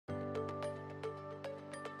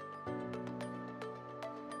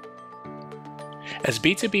As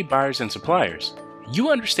B2B buyers and suppliers,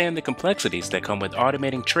 you understand the complexities that come with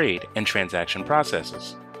automating trade and transaction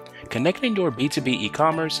processes. Connecting your B2B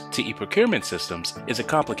e-commerce to e-procurement systems is a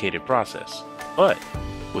complicated process, but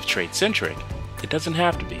with TradeCentric, it doesn't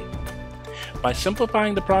have to be. By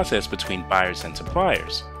simplifying the process between buyers and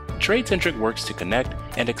suppliers, TradeCentric works to connect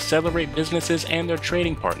and accelerate businesses and their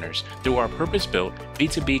trading partners through our purpose-built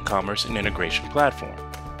B2B commerce and integration platform.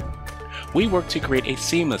 We work to create a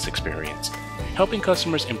seamless experience, helping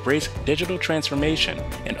customers embrace digital transformation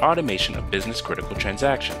and automation of business-critical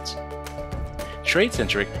transactions.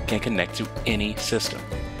 TradeCentric can connect to any system.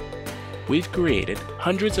 We've created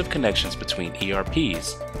hundreds of connections between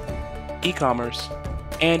ERPs, e-commerce,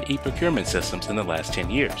 and e-procurement systems in the last 10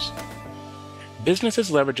 years. Businesses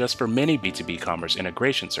leverage us for many B2B commerce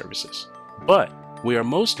integration services, but we are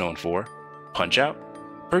most known for PunchOut,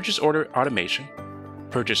 purchase order automation,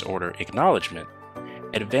 purchase order acknowledgement,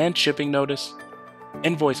 advanced shipping notice,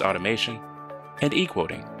 invoice automation, and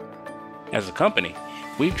e-quoting. As a company,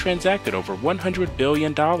 we've transacted over $100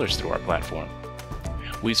 billion through our platform.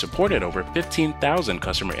 We've supported over 15,000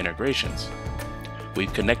 customer integrations.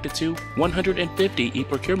 We've connected to 150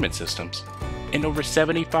 e-procurement systems and over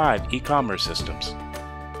 75 e-commerce systems.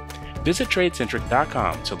 Visit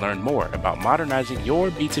TradeCentric.com to learn more about modernizing your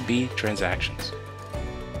B2B transactions.